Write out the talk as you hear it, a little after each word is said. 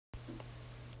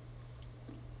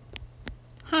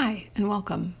Hi, and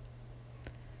welcome.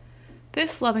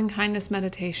 This loving kindness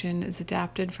meditation is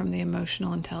adapted from the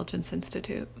Emotional Intelligence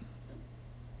Institute.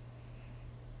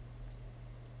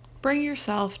 Bring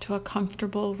yourself to a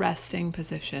comfortable resting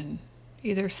position,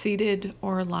 either seated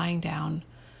or lying down,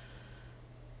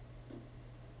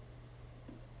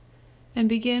 and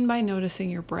begin by noticing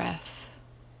your breath,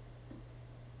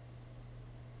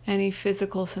 any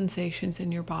physical sensations in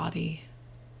your body,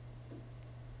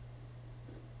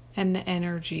 and the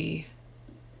energy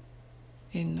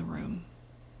in the room.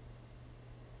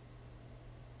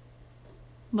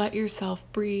 Let yourself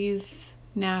breathe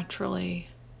naturally,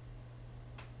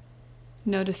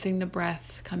 noticing the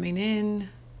breath coming in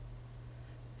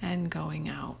and going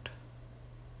out.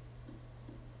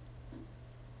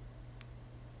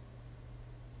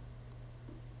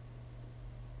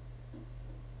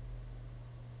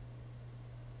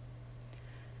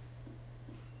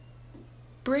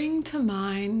 Bring to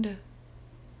mind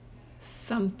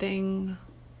something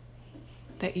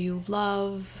that you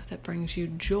love, that brings you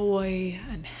joy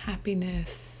and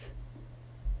happiness.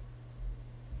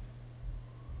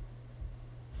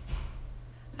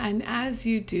 And as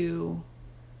you do,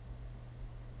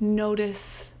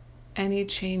 notice any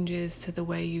changes to the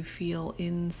way you feel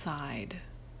inside.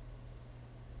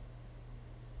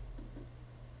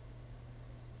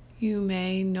 You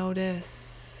may notice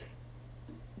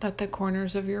that the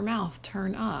corners of your mouth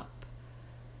turn up,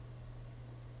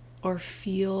 or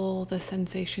feel the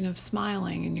sensation of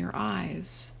smiling in your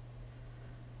eyes.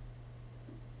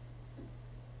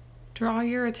 Draw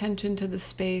your attention to the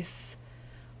space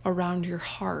around your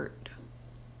heart.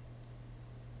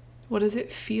 What does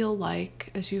it feel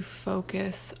like as you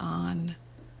focus on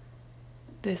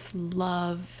this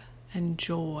love and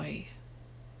joy?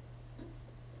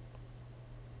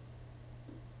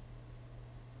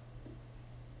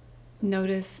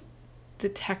 Notice the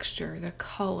texture, the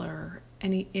color,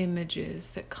 any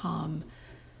images that come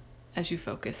as you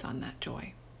focus on that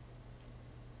joy.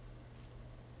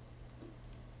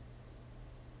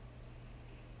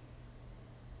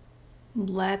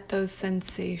 Let those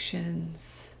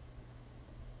sensations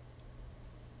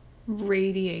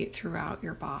radiate throughout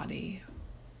your body.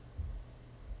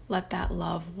 Let that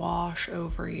love wash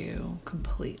over you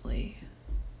completely.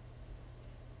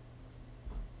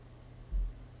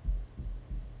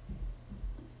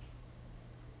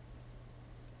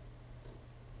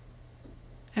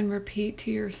 And repeat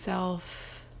to yourself,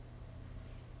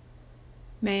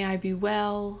 may I be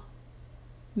well,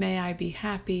 may I be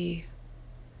happy,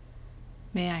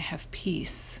 may I have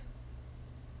peace.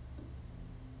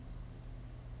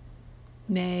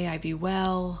 May I be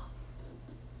well,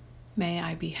 may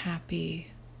I be happy,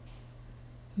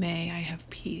 may I have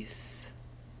peace.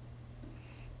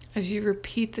 As you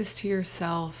repeat this to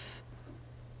yourself,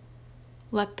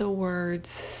 let the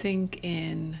words sink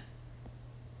in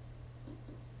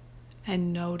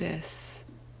and notice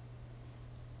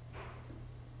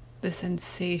the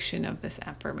sensation of this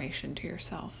affirmation to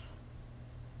yourself.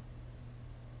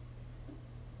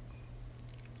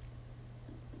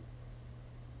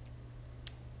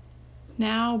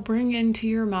 Now bring into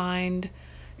your mind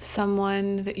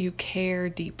someone that you care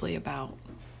deeply about,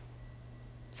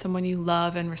 someone you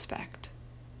love and respect.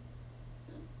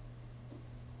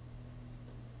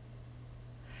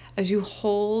 As you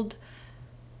hold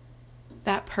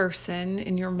that person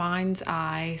in your mind's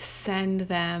eye, send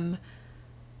them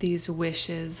these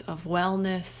wishes of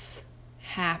wellness,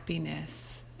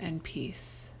 happiness, and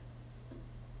peace.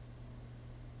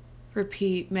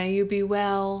 Repeat, may you be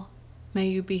well, may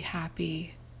you be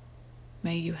happy,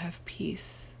 may you have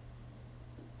peace.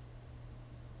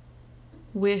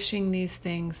 Wishing these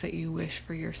things that you wish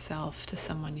for yourself to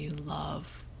someone you love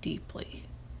deeply.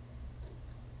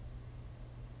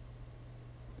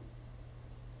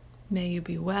 May you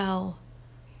be well,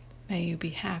 may you be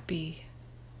happy,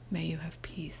 may you have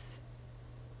peace.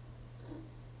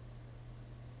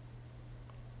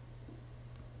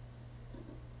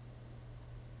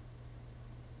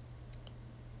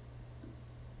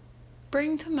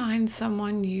 Bring to mind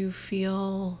someone you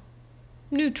feel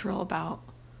neutral about,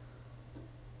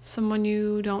 someone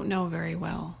you don't know very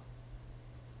well,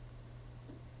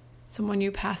 someone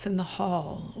you pass in the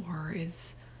hall or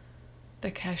is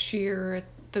the cashier at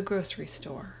the grocery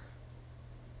store.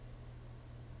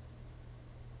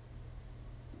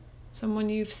 Someone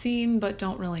you've seen but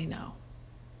don't really know.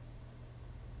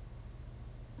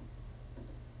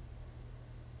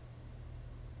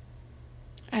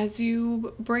 As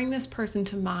you bring this person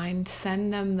to mind,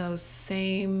 send them those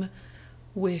same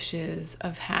wishes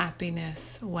of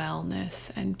happiness, wellness,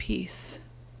 and peace.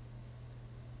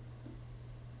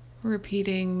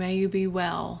 Repeating, may you be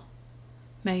well,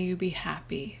 May you be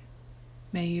happy.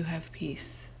 May you have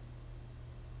peace.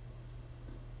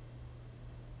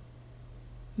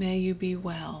 May you be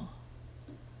well.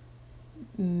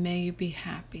 May you be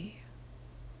happy.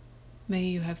 May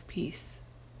you have peace.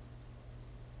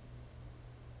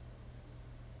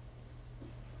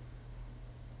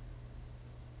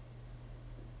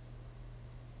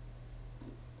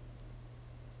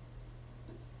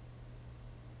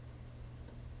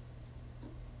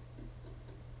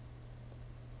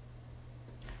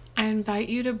 I invite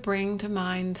you to bring to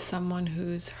mind someone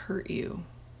who's hurt you.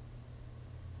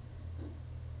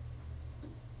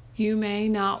 You may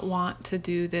not want to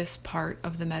do this part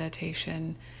of the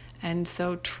meditation, and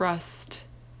so trust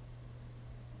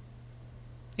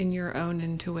in your own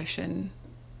intuition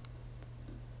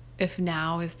if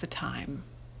now is the time,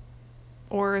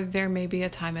 or there may be a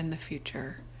time in the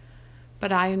future.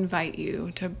 But I invite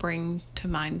you to bring to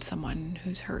mind someone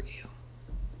who's hurt you.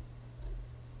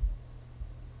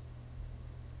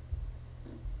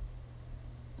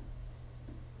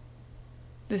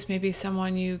 This may be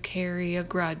someone you carry a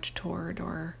grudge toward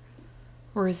or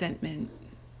resentment.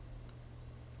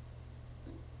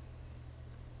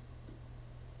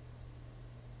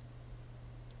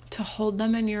 To hold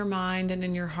them in your mind and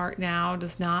in your heart now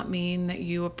does not mean that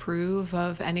you approve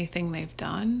of anything they've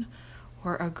done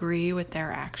or agree with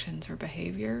their actions or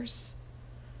behaviors.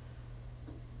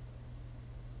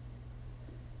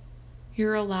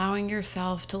 You're allowing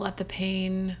yourself to let the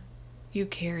pain you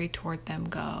carry toward them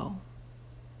go.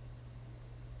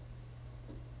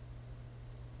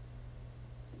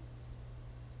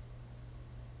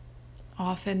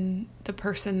 Often, the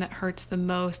person that hurts the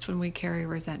most when we carry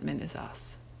resentment is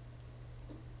us.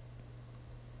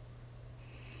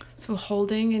 So,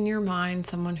 holding in your mind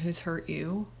someone who's hurt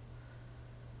you,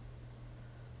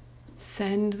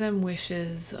 send them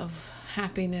wishes of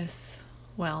happiness,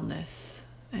 wellness,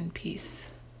 and peace.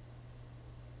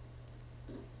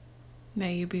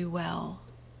 May you be well.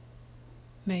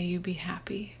 May you be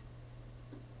happy.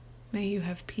 May you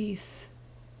have peace.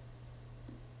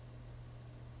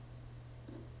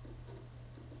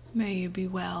 May you be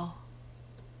well.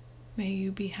 May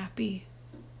you be happy.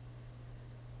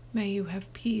 May you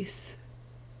have peace.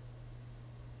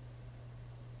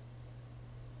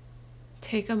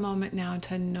 Take a moment now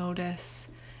to notice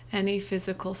any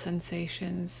physical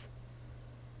sensations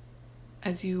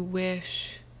as you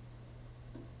wish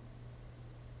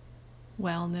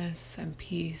wellness and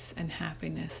peace and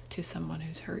happiness to someone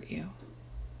who's hurt you.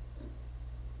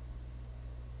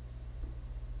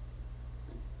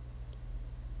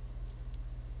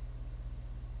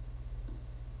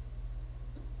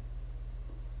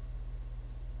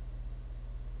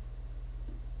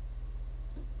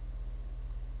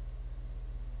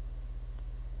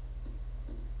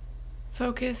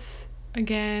 Focus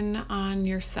again on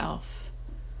yourself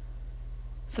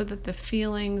so that the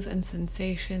feelings and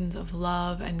sensations of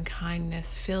love and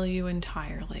kindness fill you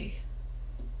entirely.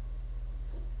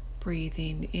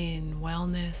 Breathing in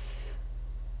wellness,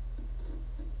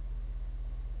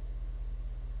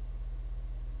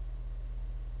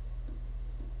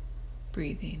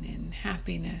 breathing in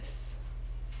happiness,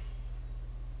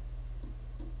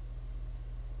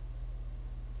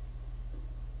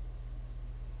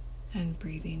 and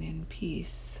breathing in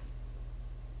peace.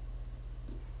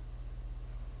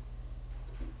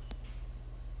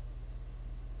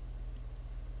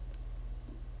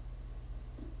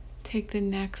 Take the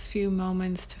next few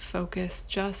moments to focus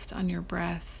just on your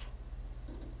breath,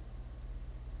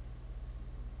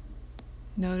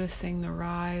 noticing the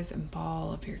rise and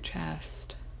fall of your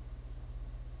chest.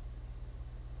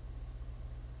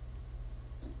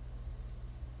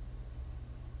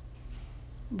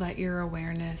 Let your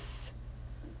awareness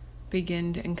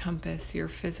begin to encompass your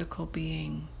physical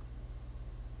being,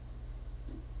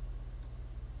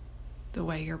 the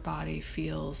way your body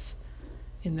feels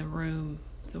in the room,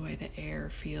 the way the air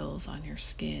feels on your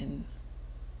skin,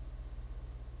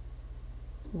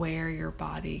 where your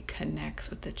body connects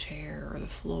with the chair or the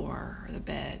floor or the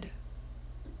bed.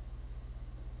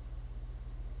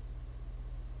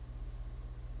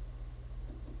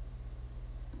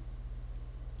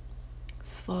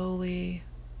 Slowly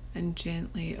and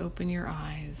gently open your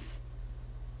eyes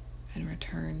and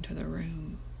return to the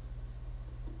room.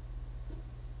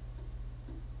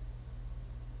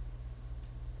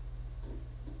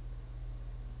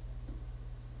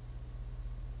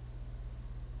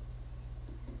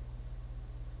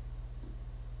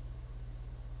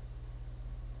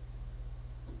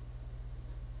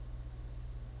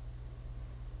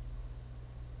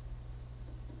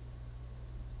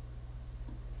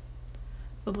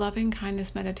 The loving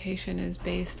kindness meditation is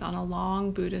based on a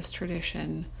long Buddhist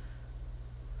tradition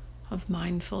of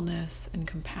mindfulness and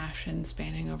compassion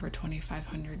spanning over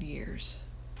 2,500 years.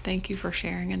 Thank you for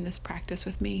sharing in this practice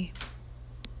with me.